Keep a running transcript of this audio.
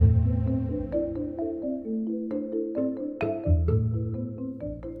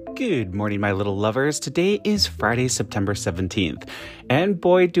Good morning, my little lovers. Today is Friday, September 17th, and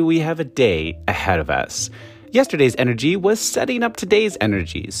boy, do we have a day ahead of us. Yesterday's energy was setting up today's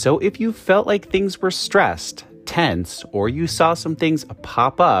energy, so if you felt like things were stressed, tense, or you saw some things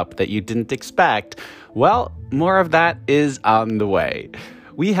pop up that you didn't expect, well, more of that is on the way.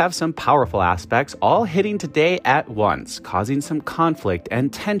 We have some powerful aspects all hitting today at once, causing some conflict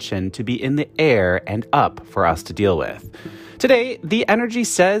and tension to be in the air and up for us to deal with. Today, the energy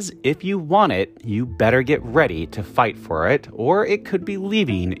says if you want it, you better get ready to fight for it, or it could be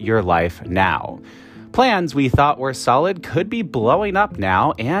leaving your life now. Plans we thought were solid could be blowing up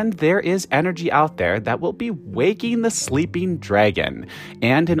now, and there is energy out there that will be waking the sleeping dragon,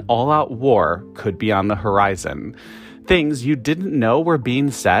 and an all-out war could be on the horizon. Things you didn't know were being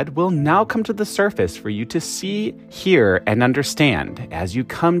said will now come to the surface for you to see, hear, and understand as you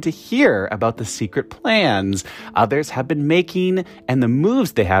come to hear about the secret plans others have been making and the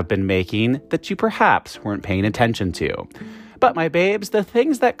moves they have been making that you perhaps weren't paying attention to. But my babes, the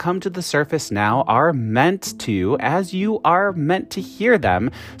things that come to the surface now are meant to, as you are meant to hear them,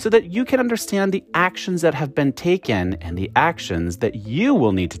 so that you can understand the actions that have been taken and the actions that you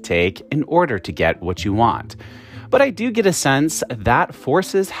will need to take in order to get what you want. But I do get a sense that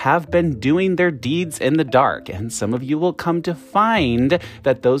forces have been doing their deeds in the dark, and some of you will come to find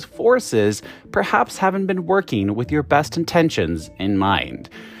that those forces perhaps haven't been working with your best intentions in mind.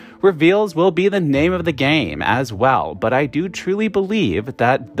 Reveals will be the name of the game as well, but I do truly believe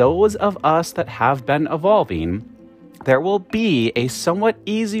that those of us that have been evolving, there will be a somewhat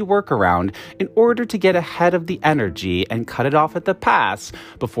easy workaround in order to get ahead of the energy and cut it off at the pass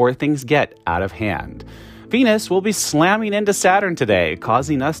before things get out of hand. Venus will be slamming into Saturn today,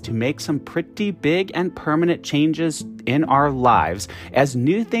 causing us to make some pretty big and permanent changes in our lives as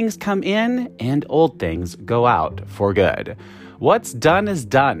new things come in and old things go out for good. What's done is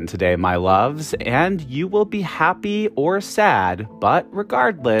done today, my loves, and you will be happy or sad, but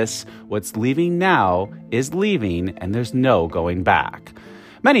regardless, what's leaving now is leaving and there's no going back.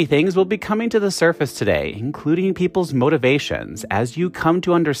 Many things will be coming to the surface today, including people's motivations, as you come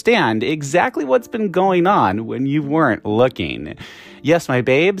to understand exactly what's been going on when you weren't looking. Yes, my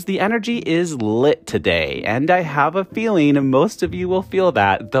babes, the energy is lit today, and I have a feeling most of you will feel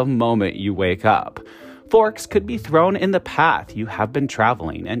that the moment you wake up. Forks could be thrown in the path you have been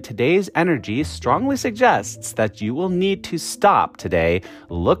traveling, and today's energy strongly suggests that you will need to stop today,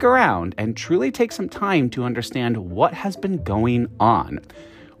 look around, and truly take some time to understand what has been going on.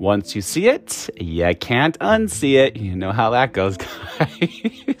 Once you see it, you can't unsee it. You know how that goes,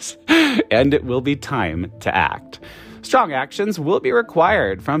 guys. And it will be time to act. Strong actions will be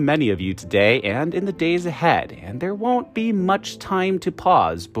required from many of you today and in the days ahead, and there won't be much time to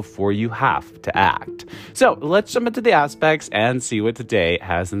pause before you have to act. So let's jump into the aspects and see what today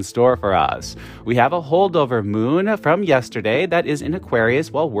has in store for us. We have a holdover moon from yesterday that is in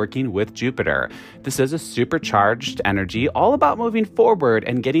Aquarius while working with Jupiter. This is a supercharged energy all about moving forward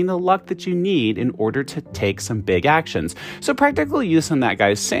and getting the luck that you need in order to take some big actions. So practical use on that,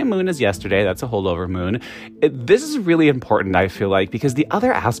 guys. Same moon as yesterday. That's a holdover moon. This is really important, I feel like, because the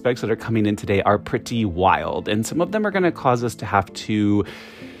other aspects that are coming in today are pretty wild, and some of them are going to cause us to have to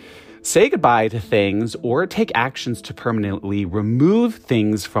say goodbye to things or take actions to permanently remove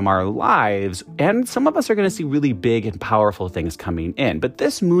things from our lives, and some of us are going to see really big and powerful things coming in. But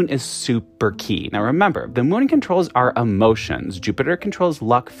this moon is super key. Now remember, the moon controls our emotions. Jupiter controls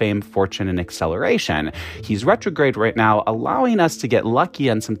luck, fame, fortune, and acceleration. He's retrograde right now, allowing us to get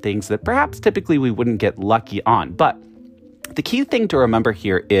lucky on some things that perhaps typically we wouldn't get lucky on. But the key thing to remember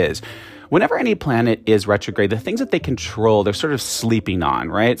here is whenever any planet is retrograde, the things that they control, they're sort of sleeping on,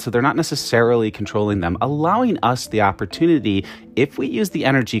 right? So they're not necessarily controlling them, allowing us the opportunity, if we use the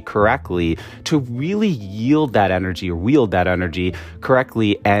energy correctly, to really yield that energy or wield that energy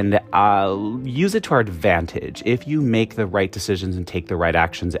correctly and use it to our advantage if you make the right decisions and take the right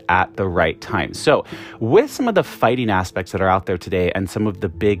actions at the right time. So with some of the fighting aspects that are out there today and some of the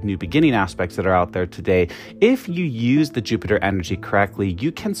big new beginning aspects that are out there today, if you use the Jupiter energy correctly,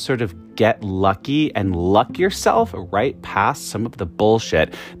 you can sort of get lucky and luck yourself right past some of the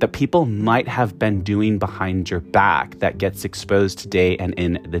bullshit that people might have been doing behind your back that gets exposed today and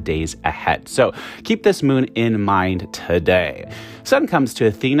in the days ahead. So keep this moon in mind today. Sun comes to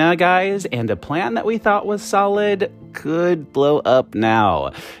Athena, guys, and a plan that we thought was solid could blow up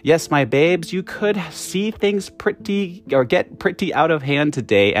now. Yes, my babes, you could see things get pretty out of hand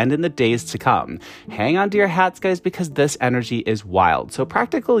today and in the days to come. Hang on to your hats, guys, because this energy is wild. So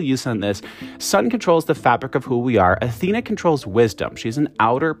practical use on this. Sun controls the fabric of who we are. Athena controls wisdom. She's an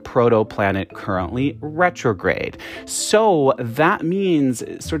outer proto-planet currently retrograde. So that means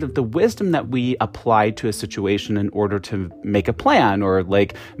sort of the wisdom that we apply to a situation in order to make a plan or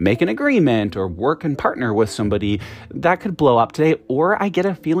like make an agreement or work and partner with somebody, that could blow up today. Or I get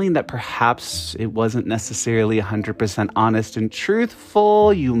a feeling that perhaps it wasn't necessarily 100% honest and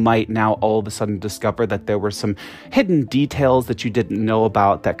truthful. You might now all of a sudden discover that there were some hidden details that you didn't know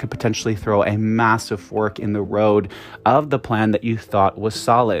about that could potentially throw a massive fork in the road of the plan that you thought was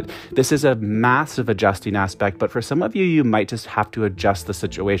solid. This is a massive adjusting aspect, but for some of you, you might just have to adjust the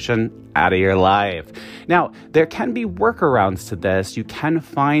situation out of your life. Now, there can be workarounds to this. You can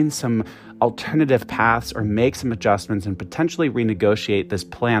find some alternative paths or make some adjustments and potentially renegotiate this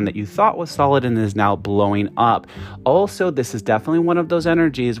plan that you thought was solid and is now blowing up. Also, this is definitely one of those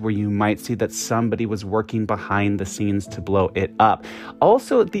energies where you might see that somebody was working behind the scenes to blow it up.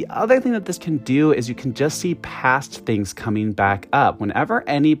 Also, the other thing that this can do is you can just see past things coming back up. Whenever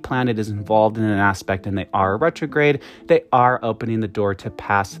any planet is involved in an aspect and they are retrograde, they are opening the door to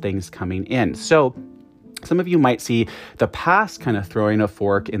past things coming in. So some of you might see the past kind of throwing a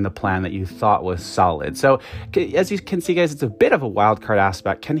fork in the plan that you thought was solid. So as you can see, guys, it's a bit of a wild card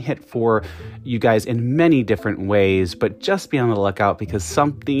aspect, can hit for you guys in many different ways, but just be on the lookout because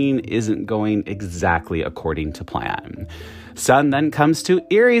something isn't going exactly according to plan. Sun then comes to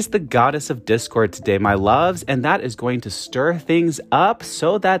Aries, the goddess of discord today, my loves, and that is going to stir things up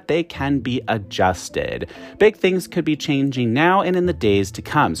so that they can be adjusted. Big things could be changing now and in the days to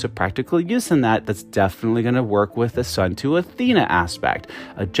come. So practical use in that's definitely going to work with the Sun to Athena aspect.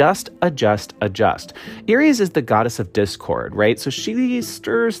 Adjust, adjust, adjust. Aries is the goddess of discord, right? So she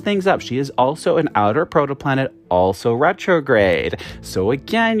stirs things up. She is also an outer protoplanet, also retrograde. So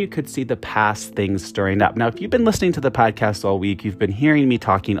again, you could see the past things stirring up. Now, if you've been listening to the podcast all week, you've been hearing me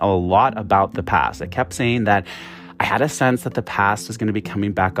talking a lot about the past. I kept saying that I had a sense that the past was going to be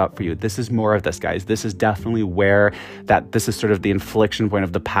coming back up for you. This is more of this, guys. This is definitely where this is sort of the inflection point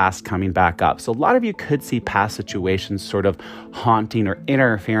of the past coming back up. So a lot of you could see past situations sort of haunting or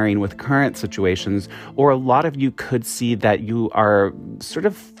interfering with current situations, or a lot of you could see that you are sort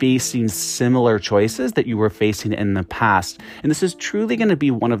of facing similar choices that you were facing in the past. And this is truly going to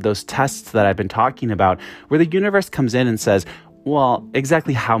be one of those tests that I've been talking about, where the universe comes in and says, well,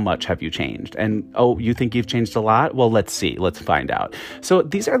 exactly how much have you changed? And, oh, you think you've changed a lot? Well, let's see. Let's find out. So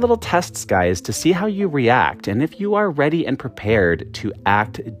these are little tests, guys, to see how you react and if you are ready and prepared to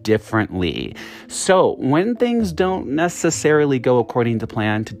act differently. So when things don't necessarily go according to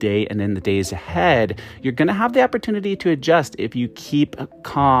plan today and in the days ahead, you're going to have the opportunity to adjust if you keep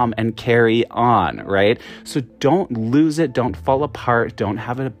calm and carry on, right? So don't lose it. Don't fall apart. Don't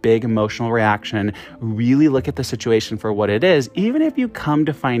have a big emotional reaction. Really look at the situation for what it is. Even if you come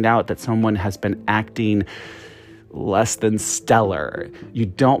to find out that someone has been acting less than stellar, you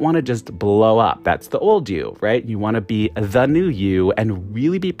don't want to just blow up. That's the old you, right? You want to be the new you and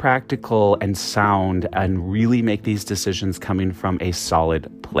really be practical and sound and really make these decisions coming from a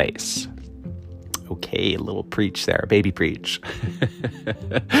solid place. Okay, a little preach there, baby preach.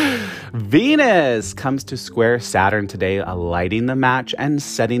 Venus comes to square Saturn today, lighting the match and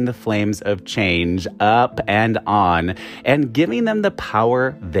setting the flames of change up and on and giving them the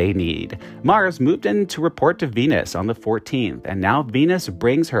power they need. Mars moved in to report to Venus on the 14th, and now Venus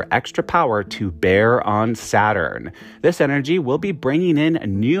brings her extra power to bear on Saturn. This energy will be bringing in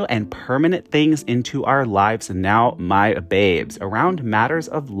new and permanent things into our lives now, my babes, around matters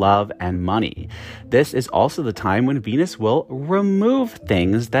of love and money. This is also the time when Venus will remove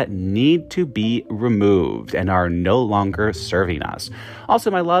things that need to be removed and are no longer serving us.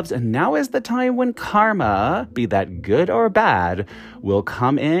 Also, my loves, and now is the time when karma, be that good or bad, will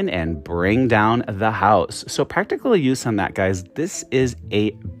come in and bring down the house. So practical use on that, guys, this is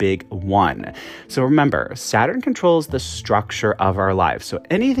a big one. So remember, Saturn controls the structure of our lives. So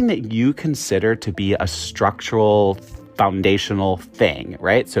anything that you consider to be a structural foundational thing,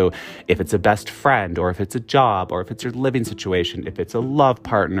 right? So if it's a best friend, or if it's a job, or if it's your living situation, if it's a love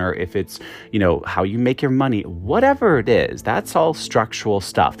partner, if it's, how you make your money, whatever it is, that's all structural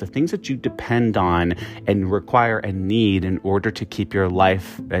stuff. The things that you depend on and require and need in order to keep your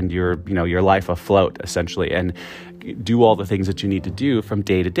life and your life afloat, essentially, and do all the things that you need to do from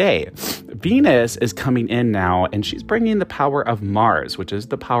day to day. Venus is coming in now, and she's bringing the power of Mars, which is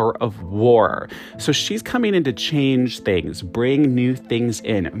the power of war. So she's coming in to change things, bring new things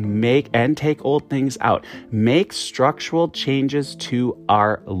in, make and take old things out, make structural changes to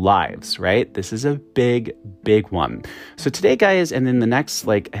our lives, right? This is a big, big one. So today, guys, and in the next,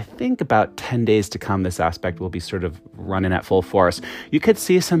 I think about 10 days to come, this aspect will be sort of running at full force. You could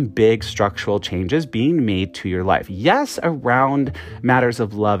see some big structural changes being made to your life. Yes, around matters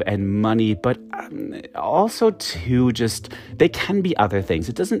of love and money, but also too, they can be other things.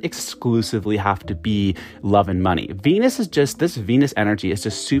 It doesn't exclusively have to be love and money. This Venus energy is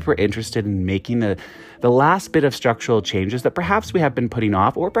just super interested in making the last bit of structural changes that perhaps we have been putting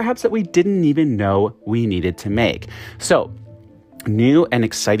off, or perhaps that we didn't even know we needed to make. So new and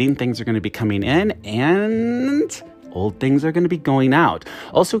exciting things are going to be coming in, and old things are going to be going out.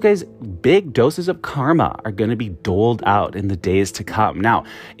 Also, guys, big doses of karma are going to be doled out in the days to come. Now,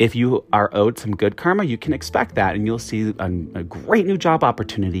 if you are owed some good karma, you can expect that, and you'll see a great new job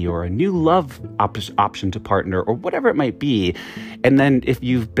opportunity or a new love option to partner or whatever it might be. And then if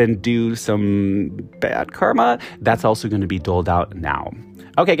you've been due some bad karma, that's also going to be doled out now.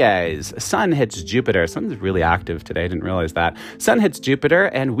 Okay, guys, Sun hits Jupiter. Sun's really active today. I didn't realize that. Sun hits Jupiter,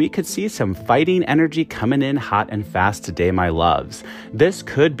 and we could see some fighting energy coming in hot and fast today, my loves. This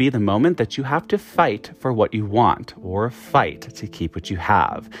could be the moment that you have to fight for what you want, or fight to keep what you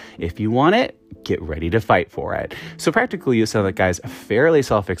have. If you want it, get ready to fight for it. So practically, you saw that, guys, fairly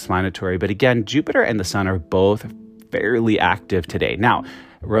self-explanatory. But again, Jupiter and the Sun are both fairly active today. Now,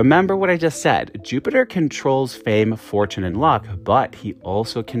 remember what I just said. Jupiter controls fame, fortune, and luck, but he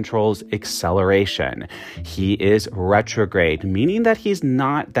also controls acceleration. He is retrograde, meaning that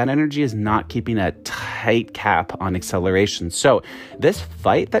that energy is not keeping a tight cap on acceleration. So this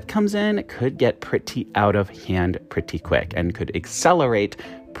fight that comes in could get pretty out of hand pretty quick and could accelerate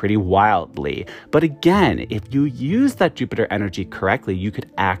pretty wildly. But again, if you use that Jupiter energy correctly, you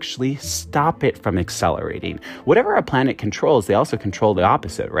could actually stop it from accelerating. Whatever a planet controls, they also control the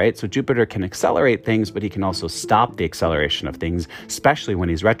opposite, right? So Jupiter can accelerate things, but he can also stop the acceleration of things, especially when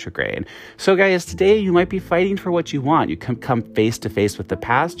he's retrograde. So guys, today you might be fighting for what you want. You can come face to face with the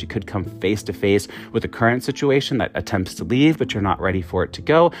past. You could come face to face with the current situation that attempts to leave, but you're not ready for it to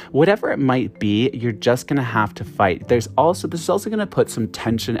go. Whatever it might be, you're just going to have to fight. This is also going to put some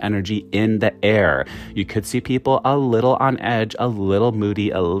tension energy in the air. You could see people a little on edge, a little moody,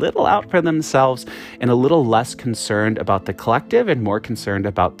 a little out for themselves, and a little less concerned about the collective and more concerned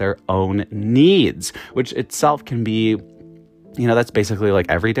about their own needs, which itself can be, that's basically like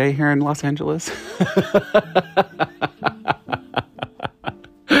every day here in Los Angeles.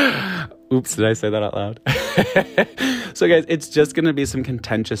 Oops, did I say that out loud? So guys, it's just going to be some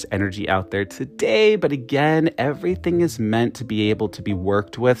contentious energy out there today. But again, everything is meant to be able to be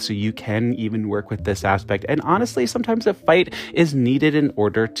worked with, so you can even work with this aspect. And honestly, sometimes a fight is needed in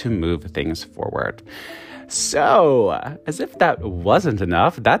order to move things forward. So, as if that wasn't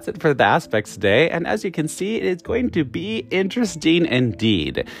enough, that's it for the aspects today. And as you can see, it's going to be interesting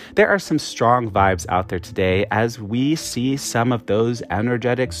indeed. There are some strong vibes out there today as we see some of those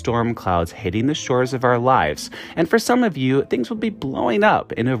energetic storm clouds hitting the shores of our lives. And for some of you, things will be blowing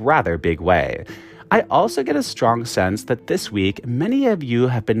up in a rather big way. I also get a strong sense that this week, many of you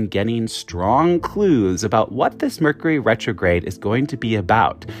have been getting strong clues about what this Mercury retrograde is going to be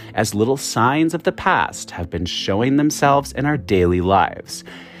about, as little signs of the past have been showing themselves in our daily lives.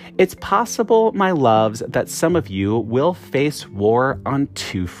 It's possible, my loves, that some of you will face war on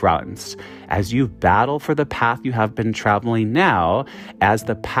two fronts. As you battle for the path you have been traveling now, as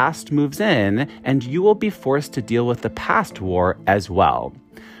the past moves in, and you will be forced to deal with the past war as well.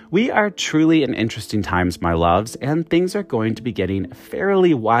 We are truly in interesting times, my loves, and things are going to be getting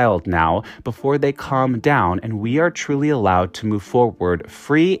fairly wild now before they calm down, and we are truly allowed to move forward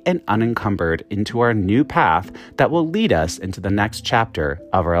free and unencumbered into our new path that will lead us into the next chapter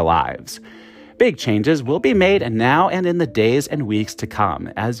of our lives. Big changes will be made now and in the days and weeks to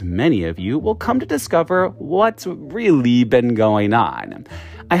come, as many of you will come to discover what's really been going on.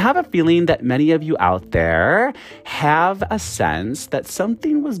 I have a feeling that many of you out there have a sense that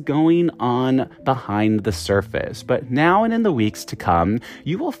something was going on behind the surface, but now and in the weeks to come,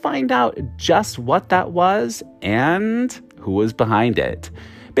 you will find out just what that was and who was behind it.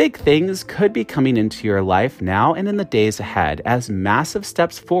 Big things could be coming into your life now and in the days ahead as massive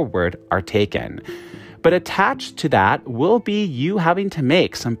steps forward are taken. But attached to that will be you having to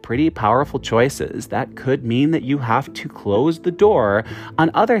make some pretty powerful choices that could mean that you have to close the door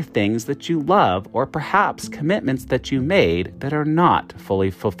on other things that you love, or perhaps commitments that you made that are not fully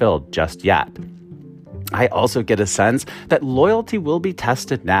fulfilled just yet. I also get a sense that loyalty will be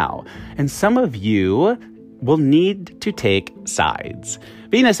tested now, and some of you will need to take sides.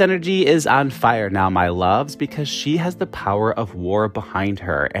 Venus energy is on fire now, my loves, because she has the power of war behind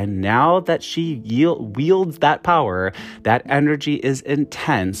her. And now that she wields that power, that energy is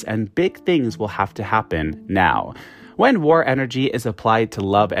intense and big things will have to happen now. When war energy is applied to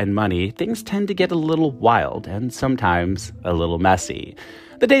love and money, things tend to get a little wild and sometimes a little messy.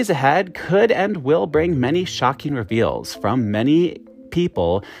 The days ahead could and will bring many shocking reveals from many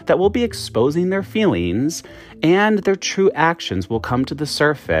people that will be exposing their feelings, and their true actions will come to the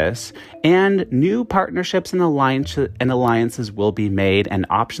surface, and new partnerships and alliances will be made, and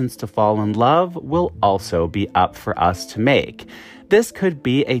options to fall in love will also be up for us to make. This could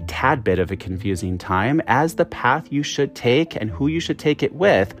be a tad bit of a confusing time, as the path you should take and who you should take it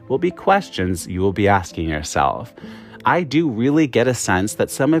with will be questions you will be asking yourself. I do really get a sense that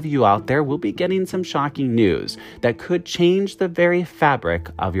some of you out there will be getting some shocking news that could change the very fabric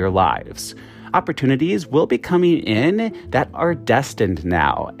of your lives. Opportunities will be coming in that are destined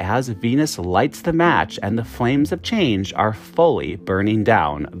now as Venus lights the match and the flames of change are fully burning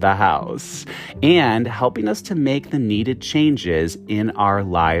down the house and helping us to make the needed changes in our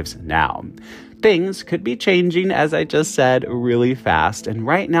lives now. Things could be changing, as I just said, really fast. And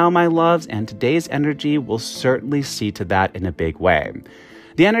right now, my loves, and today's energy will certainly see to that in a big way.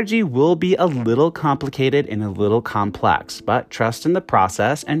 The energy will be a little complicated and a little complex, but trust in the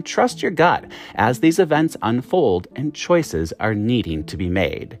process and trust your gut as these events unfold and choices are needing to be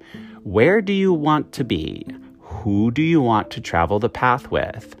made. Where do you want to be? Who do you want to travel the path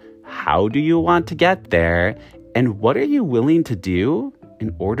with? How do you want to get there? And what are you willing to do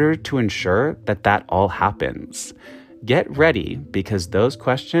in order to ensure that that all happens? Get ready, because those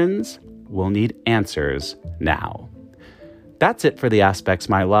questions will need answers now. That's it for the aspects,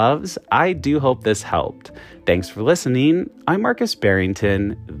 my loves. I do hope this helped. Thanks for listening. I'm Marcus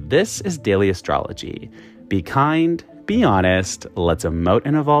Barrington. This is Daily Astrology. Be kind, be honest, let's emote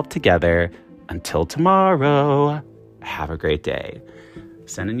and evolve together. Until tomorrow, have a great day.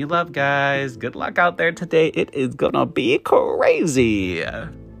 Sending you love, guys. Good luck out there today. It is gonna be crazy.